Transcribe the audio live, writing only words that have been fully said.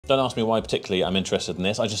Don't ask me why particularly I'm interested in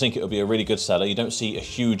this. I just think it would be a really good seller. You don't see a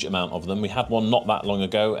huge amount of them. We had one not that long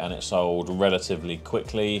ago and it sold relatively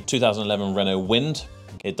quickly. 2011 Renault Wind.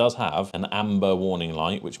 It does have an amber warning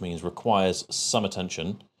light, which means requires some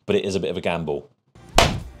attention, but it is a bit of a gamble.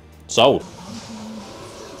 Sold.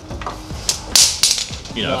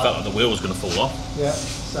 You know, I felt like the wheel was going to fall off. Yeah,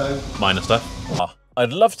 so... Minor stuff.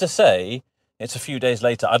 I'd love to say it's a few days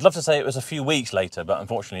later. I'd love to say it was a few weeks later, but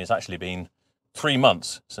unfortunately it's actually been 3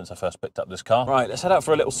 months since I first picked up this car. Right, let's head out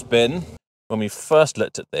for a little spin. When we first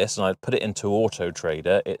looked at this and I put it into Auto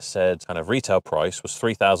Trader, it said kind of retail price was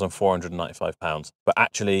 £3,495. But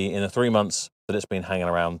actually in the 3 months that it's been hanging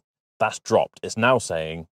around, that's dropped. It's now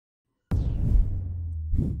saying